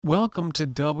Welcome to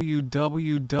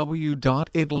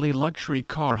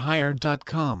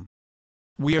www.italyluxurycarhire.com.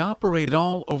 We operate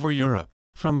all over Europe,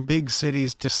 from big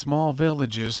cities to small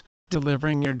villages,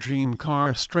 delivering your dream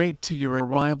car straight to your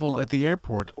arrival at the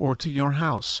airport or to your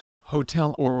house,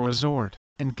 hotel or resort,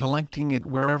 and collecting it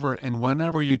wherever and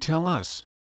whenever you tell us.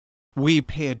 We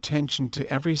pay attention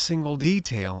to every single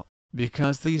detail,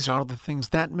 because these are the things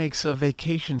that makes a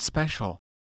vacation special.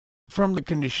 From the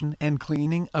condition and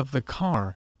cleaning of the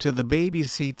car, to the baby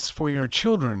seats for your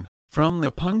children, from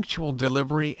the punctual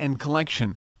delivery and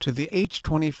collection, to the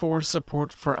H24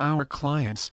 support for our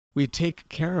clients, we take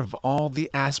care of all the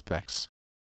aspects.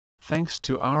 Thanks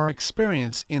to our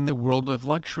experience in the world of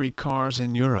luxury cars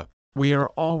in Europe, we are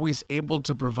always able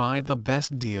to provide the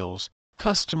best deals,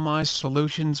 customized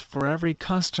solutions for every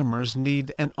customer's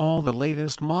need, and all the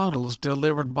latest models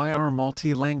delivered by our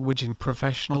multi-language and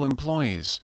professional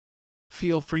employees.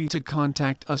 Feel free to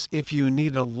contact us if you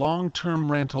need a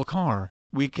long-term rental car.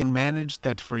 We can manage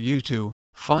that for you too,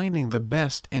 finding the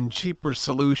best and cheaper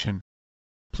solution.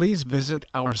 Please visit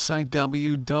our site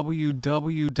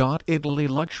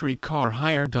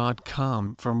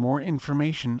www.italyluxurycarhire.com for more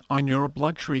information on Europe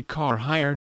luxury car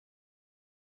hire.